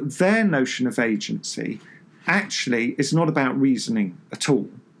their notion of agency actually is not about reasoning at all.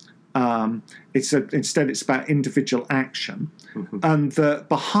 Instead, it's about individual action, and that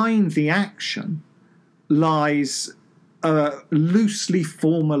behind the action lies a loosely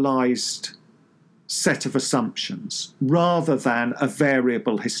formalised set of assumptions rather than a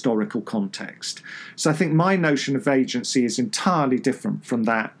variable historical context. So I think my notion of agency is entirely different from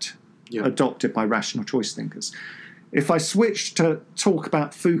that adopted by rational choice thinkers. If I switch to talk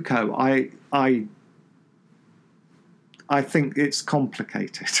about Foucault, I think it's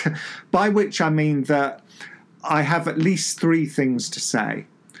complicated, by which I mean that I have at least three things to say.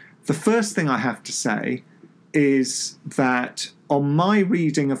 The first thing I have to say is that on my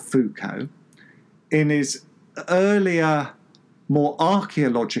reading of Foucault, in his earlier, more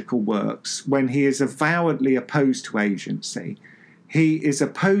archaeological works, when he is avowedly opposed to agency, he is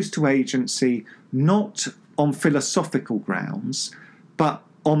opposed to agency not on philosophical grounds, but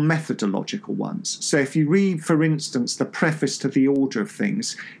on methodological ones. So if you read, for instance, the preface to The Order of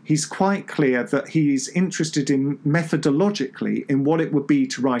Things, he's quite clear that he's interested in methodologically in what it would be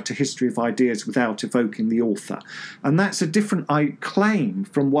to write a history of ideas without evoking the author. And that's a different claim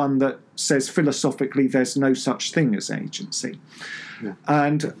from one that says philosophically there's no such thing as agency.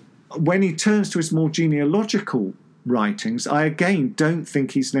 And when he turns to his more genealogical writings, I again don't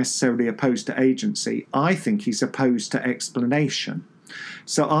think he's necessarily opposed to agency. I think he's opposed to explanation.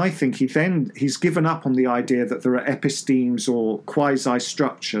 So I think he's given up on the idea that there are epistemes or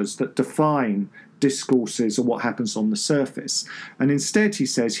quasi-structures that define discourses or what happens on the surface. And instead, he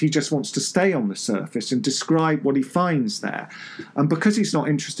says he just wants to stay on the surface and describe what he finds there. And because he's not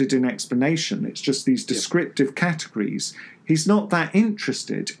interested in explanation, it's just these descriptive categories, he's not that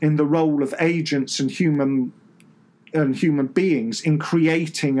interested in the role of agents and human beings in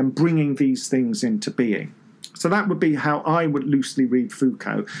creating and bringing these things into being. So that would be how I would loosely read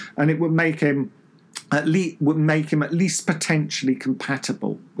Foucault, and it would make him at least potentially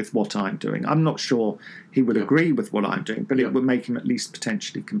compatible with what I'm doing. I'm not sure he would agree with what I'm doing, but it would make him at least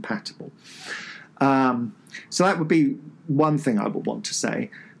potentially compatible. So that would be one thing I would want to say.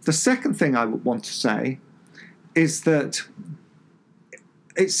 The second thing I would want to say is that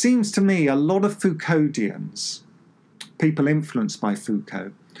it seems to me a lot of Foucauldians, people influenced by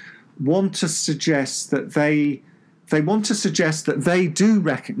Foucault, want to suggest that they do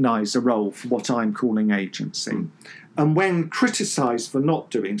recognise a role for what I'm calling agency. And when criticised for not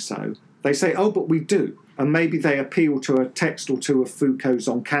doing so, they say, oh, but we do. And maybe they appeal to a text or two of Foucault's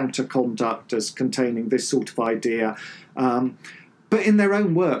on counter-conduct as containing this sort of idea. But in their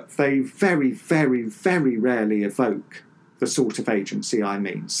own work, they very, very, very rarely evoke the sort of agency I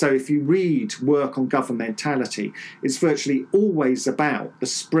mean. So if you read work on governmentality, it's virtually always about the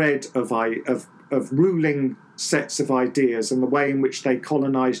spread of ruling sets of ideas and the way in which they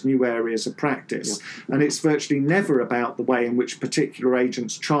colonise new areas of practice. And it's virtually never about the way in which particular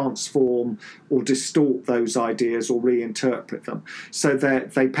agents transform or distort those ideas or reinterpret them. So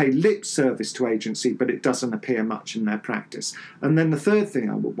they pay lip service to agency, but it doesn't appear much in their practice. And then the third thing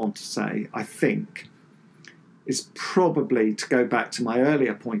I would want to say, I think, is probably to go back to my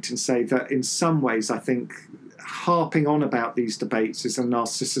earlier point and say that in some ways I think harping on about these debates is a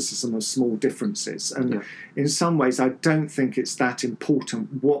narcissism of small differences. And in some ways I don't think it's that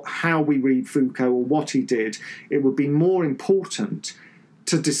important how we read Foucault or what he did. It would be more important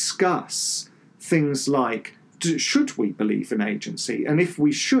to discuss things like, should we believe in agency? And if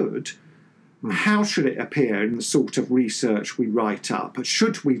we should, how should it appear in the sort of research we write up?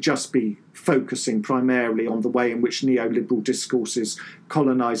 Should we just be focusing primarily on the way in which neoliberal discourses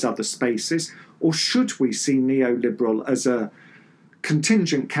colonise other spaces? Or should we see neoliberal as a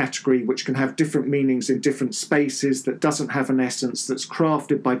contingent category which can have different meanings in different spaces, that doesn't have an essence, that's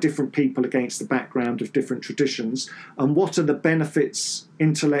crafted by different people against the background of different traditions? And what are the benefits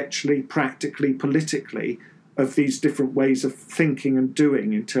intellectually, practically, politically of these different ways of thinking and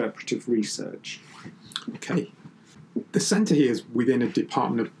doing interpretive research? Okay. the centre here is within a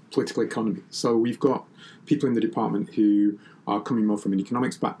department of political economy. So we've got people in the department who are coming more from an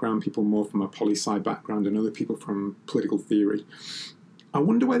economics background, people more from a poli-sci background, and other people from political theory. I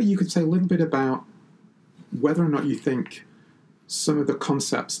wonder whether you could say a little bit about whether or not you think some of the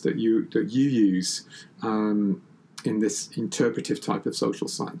concepts that you use in this interpretive type of social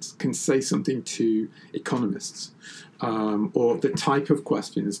science can say something to economists, or the type of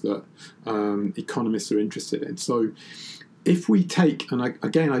questions that economists are interested in. So if we take, and I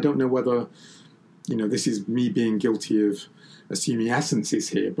don't know whether, this is me being guilty of assuming essences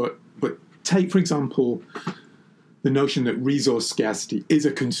here, but take, for example, the notion that resource scarcity is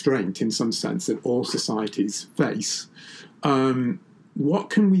a constraint in some sense that all societies face. What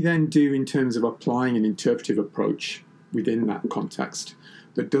can we then do in terms of applying an interpretive approach within that context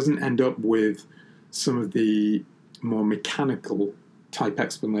that doesn't end up with some of the more mechanical type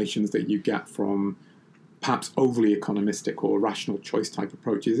explanations that you get from perhaps overly economistic or rational choice type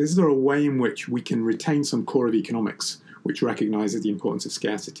approaches? Is there a way in which we can retain some core of economics which recognises the importance of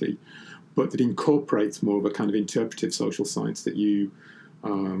scarcity, but that incorporates more of a kind of interpretive social science that you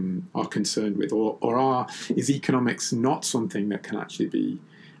are concerned with? Or is economics not something that can actually be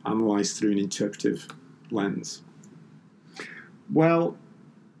analysed through an interpretive lens? Well,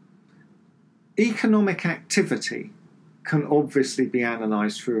 economic activity can obviously be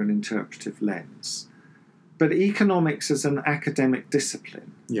analysed through an interpretive lens. But economics as an academic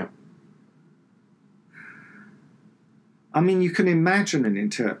discipline, yeah. I mean, you can imagine an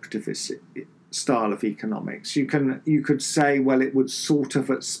interpretivist style of economics. You could say, well, it would sort of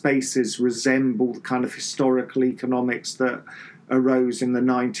at spaces resemble the kind of historical economics that arose in the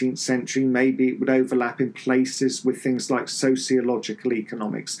 19th century. Maybe it would overlap in places with things like sociological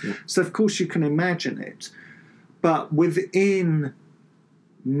economics. Yeah. So, of course, you can imagine it. But within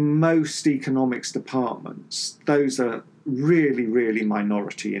most economics departments, those are really, really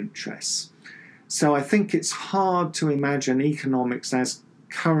minority interests. So I think it's hard to imagine economics as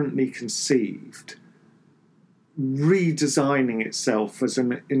currently conceived redesigning itself as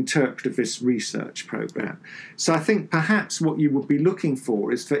an interpretivist research program. So I think perhaps what you would be looking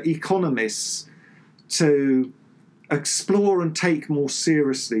for is for economists to explore and take more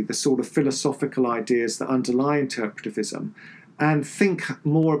seriously the sort of philosophical ideas that underlie interpretivism and think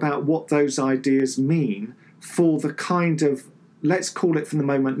more about what those ideas mean for the kind of, let's call it for the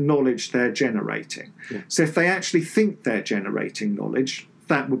moment, knowledge they're generating. Yeah. So if they actually think they're generating knowledge,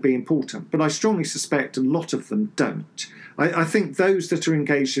 that would be important. But I strongly suspect a lot of them don't. I think those that are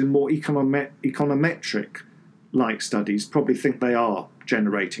engaged in more econometric-like studies probably think they are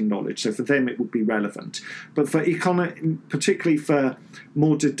generating knowledge. So for them it would be relevant. But for particularly for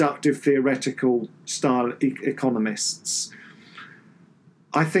more deductive, theoretical style economists,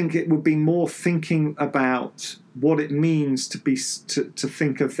 I think it would be more thinking about what it means to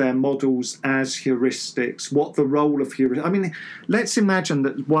think of their models as heuristics, what the role of heuristics. I mean, let's imagine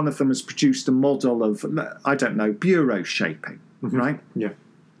that one of them has produced a model of, I don't know, bureau shaping, mm-hmm. right? Yeah.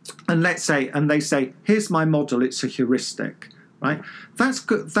 And they say, here's my model, it's a heuristic, right? That's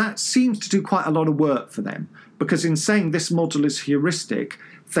good. That seems to do quite a lot of work for them, because in saying this model is heuristic,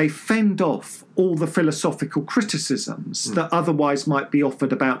 they fend off all the philosophical criticisms that otherwise might be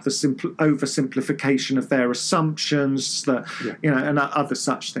offered about the oversimplification of their assumptions, and other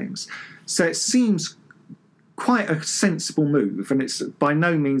such things. So it seems quite a sensible move, and it's by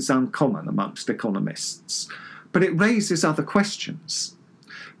no means uncommon amongst economists. But it raises other questions,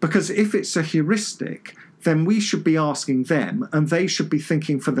 because if it's a heuristic, then we should be asking them, and they should be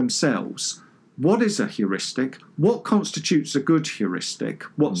thinking for themselves, what is a heuristic? What constitutes a good heuristic?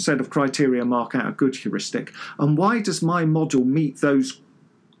 What set of criteria mark out a good heuristic? And why does my model meet those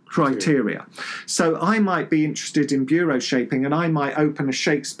criteria? So I might be interested in bureau shaping, and I might open a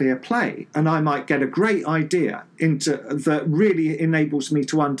Shakespeare play, and I might get a great idea that really enables me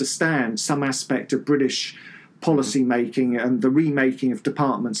to understand some aspect of British policy making and the remaking of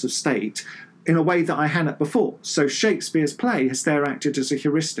departments of state in a way that I hadn't before. So Shakespeare's play has there acted as a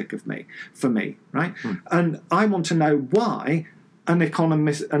heuristic for me, right? And I want to know why an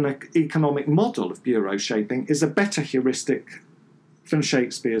economic model of bureau shaping is a better heuristic than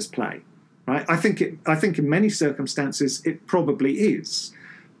Shakespeare's play, right? I think in many circumstances it probably is,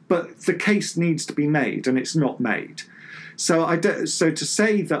 but the case needs to be made, and it's not made. So to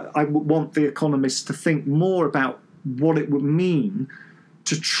say that I would want the economists to think more about what it would mean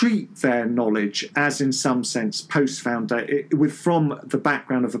to treat their knowledge as, in some sense, from the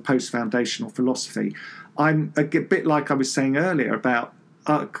background of a post-foundational philosophy, I'm a bit like I was saying earlier about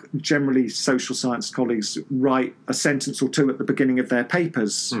generally social science colleagues write a sentence or two at the beginning of their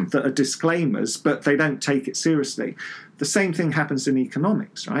papers that are disclaimers, but they don't take it seriously. The same thing happens in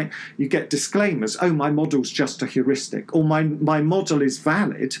economics, right? You get disclaimers, oh, my model's just a heuristic, or my model is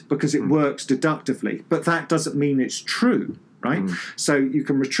valid because it works deductively, but that doesn't mean it's true, right? So you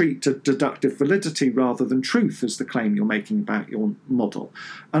can retreat to deductive validity rather than truth as the claim you're making about your model.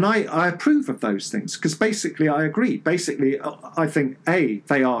 And I approve of those things because basically I agree. Basically, I think, A,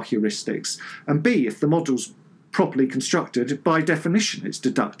 they are heuristics, and B, if the model's properly constructed, by definition, it's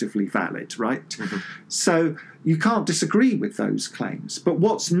deductively valid, right? So you can't disagree with those claims. But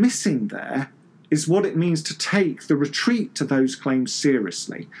what's missing there is what it means to take the retreat to those claims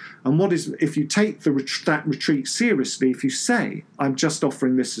seriously. And what is, if you take that retreat seriously, if you say, I'm just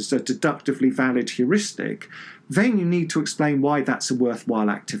offering this as a deductively valid heuristic, then you need to explain why that's a worthwhile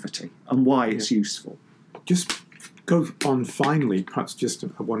activity and why it's useful. Just go on finally, perhaps just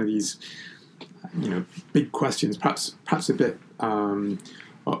one of these big questions, perhaps a bit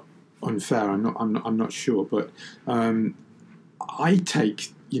unfair. I'm not sure, but I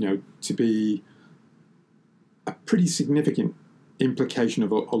take to be a pretty significant implication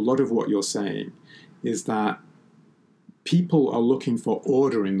of a lot of what you're saying is that people are looking for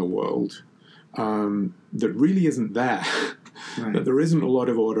order in the world that really isn't there. Right. That there isn't a lot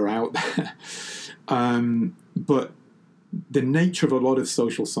of order out there, but the nature of a lot of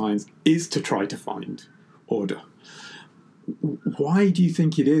social science is to try to find order. Why do you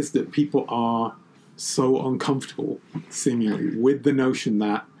think it is that people are so uncomfortable, seemingly, with the notion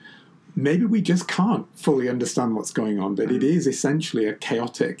that maybe we just can't fully understand what's going on, that it is essentially a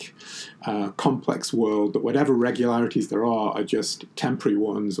chaotic, complex world, that whatever regularities there are just temporary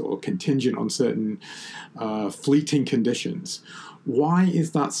ones or contingent on certain fleeting conditions? Why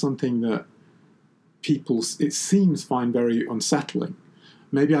is that something that people, it seems, find very unsettling?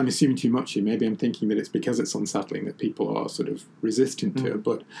 Maybe I'm assuming too much here. Maybe I'm thinking that it's because it's unsettling that people are sort of resistant to it.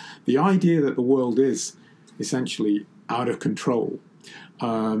 But the idea that the world is essentially out of control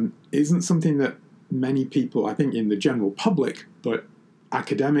isn't something that many people, I think, in the general public, but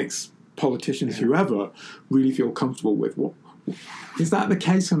academics, politicians, whoever, really feel comfortable with. Is that the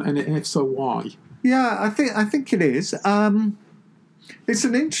case? And if so, why? Yeah, I think it is. It's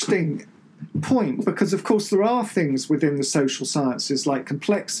an interesting point because, of course, there are things within the social sciences like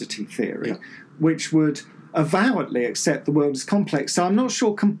complexity theory, which would avowedly accept the world as complex. So I'm not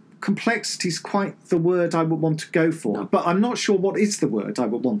sure complexity is quite the word I would want to go for, but I'm not sure what is the word I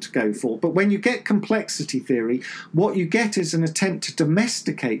would want to go for. But when you get complexity theory, what you get is an attempt to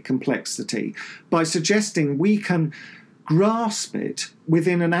domesticate complexity by suggesting we can grasp it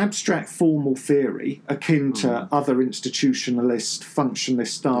within an abstract formal theory akin to other institutionalist, functionalist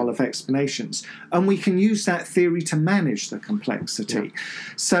style of explanations. And we can use that theory to manage the complexity.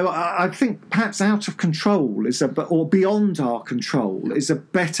 So I think perhaps out of control or beyond our control is a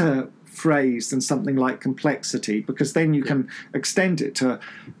better phrase than something like complexity, because then you can extend it to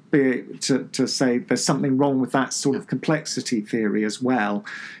say there's something wrong with that sort of complexity theory as well.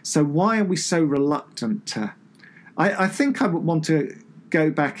 So why are we so reluctant to... I think I would want to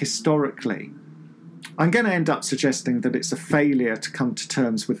go back historically. I'm going to end up suggesting that it's a failure to come to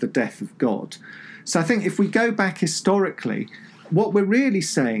terms with the death of God. So I think if we go back historically, what we're really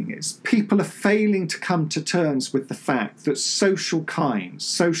saying is people are failing to come to terms with the fact that social kinds,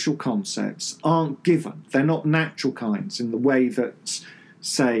 social concepts aren't given. They're not natural kinds in the way that,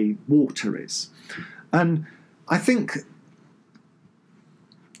 say, water is. And I think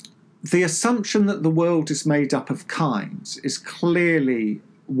the assumption that the world is made up of kinds is clearly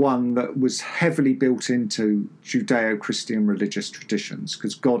one that was heavily built into Judeo-Christian religious traditions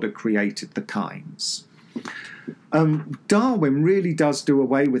because God had created the kinds. Darwin really does do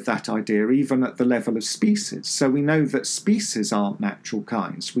away with that idea even at the level of species. So we know that species aren't natural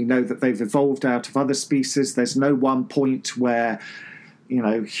kinds. We know that they've evolved out of other species. There's no one point where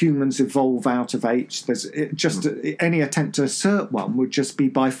humans evolve out of apes. There's just any attempt to assert one would just be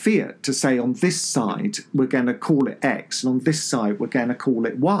by fiat, to say on this side we're going to call it X and on this side we're going to call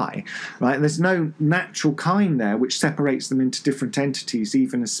it Y, right? And there's no natural kind there which separates them into different entities,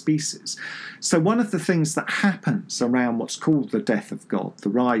 even as species. So one of the things that happens around what's called the death of God, the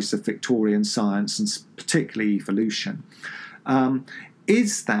rise of Victorian science and particularly evolution,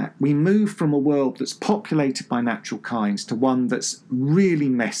 is that we move from a world that's populated by natural kinds to one that's really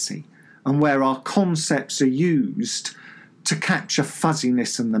messy and where our concepts are used to capture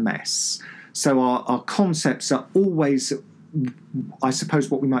fuzziness and the mess. So our concepts are always, I suppose,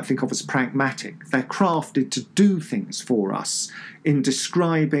 what we might think of as pragmatic. They're crafted to do things for us in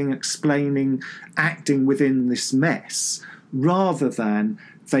describing, explaining, acting within this mess, rather than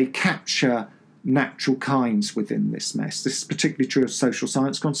they capture natural kinds within this mess. This is particularly true of social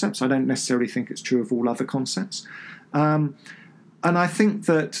science concepts. I don't necessarily think it's true of all other concepts. And I think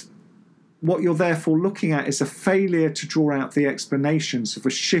that what you're therefore looking at is a failure to draw out the explanations of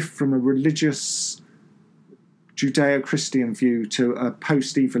a shift from a religious Judeo-Christian view to a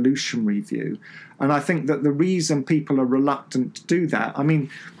post-evolutionary view. And I think that the reason people are reluctant to do that, I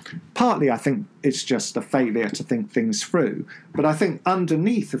mean, partly I think it's just a failure to think things through. But I think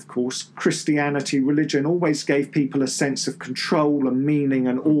underneath, of course, Christianity, religion always gave people a sense of control and meaning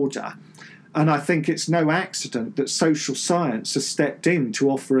and order. And I think it's no accident that social science has stepped in to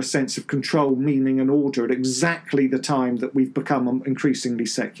offer a sense of control, meaning and order at exactly the time that we've become an increasingly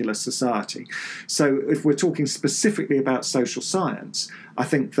secular society. So if we're talking specifically about social science, I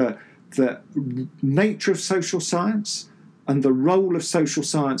think that the nature of social science and the role of social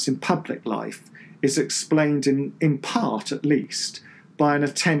science in public life is explained in part, at least, by an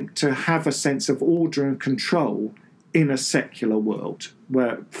attempt to have a sense of order and control in a secular world,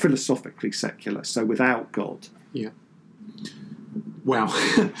 where philosophically secular, so without God. Yeah. Wow,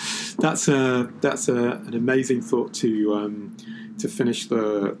 that's an amazing thought to finish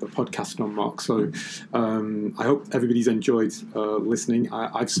the podcast on, Mark. So I hope everybody's enjoyed listening.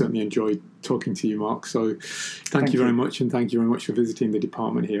 I've certainly enjoyed talking to you, Mark. So thank you very much, and thank you very much for visiting the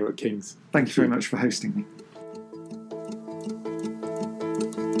department here at King's. Thank you very much for hosting me.